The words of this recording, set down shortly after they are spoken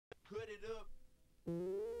What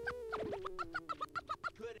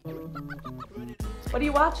are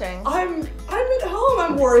you watching? I'm at home.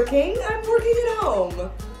 I'm working at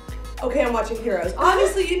home. Okay, I'm watching Heroes.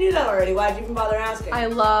 Obviously, you knew that already. Why'd you even bother asking? I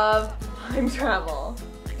love time travel.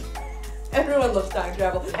 Everyone loves time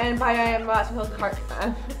travel. And by I am about to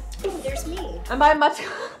kill There's me. And by much.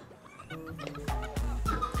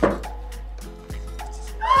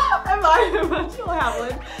 And by I'm about to kill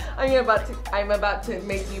Hamlin. I'm about to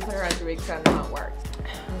make you put her on 3 weeks. I don't know how it works.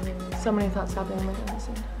 So many thoughts happening in my head at the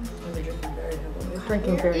same time. I've been drinking very heavily.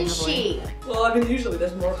 Drinking very Is heavily. she? Well, I mean, usually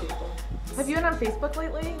there's more people. Have you been on Facebook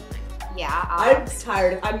lately? Yeah. I'm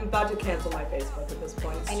tired. I'm about to cancel my Facebook at this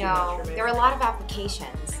point. It's I too know. much for me. There are a lot of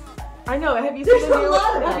applications. I know. Have you There's seen the a new?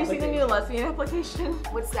 lot of Have you seen the new lesbian application?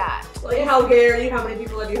 What's that? Like, how gay are you? How many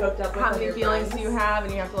people have you hooked up with? How on many your feelings friends? do you have?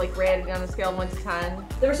 And you have to like rate it on a scale of 1 to 10.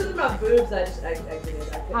 There was something about boobs that I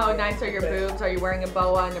couldn't. How nice are your boobs? Are you wearing a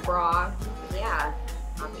boa and a bra? Yeah,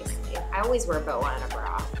 obviously. I always wear a boa and a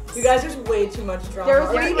bra. You guys, there's way too much drama. There was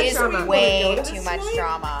There way too much is drama. way too much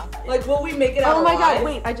drama. Like, will we make it out Oh my alive? god,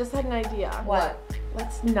 wait, I just had an idea. What?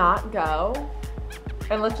 Let's not go.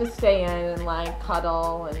 And let's just stay in and like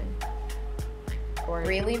cuddle and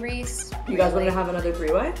Really, Reese? You guys want to have another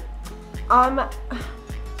 3-way?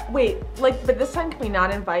 Wait, like, but this time can we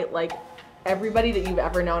not invite like everybody that you've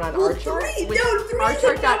ever known on our chart? three. Which- No, 3 is a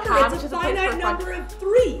Archart.com, number. which It's is a a place finite for fun. number of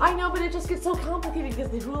 3. I know, but it just gets so complicated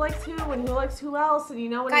because who likes who and who likes who else, and you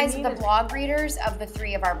know what Guys, I mean? the blog readers of the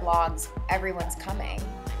 3 of our blogs, everyone's coming.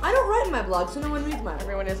 I don't write in my blog, so no one reads mine.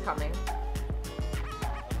 Everyone is coming.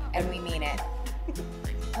 And we mean it.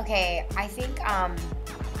 Okay, I think, I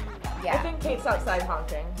yeah. think Kate's outside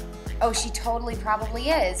honking. Oh, she totally probably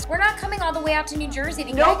is. We're not coming all the way out to New Jersey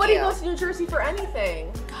to Nobody get you. goes to New Jersey for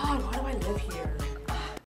anything. God, why do I live here?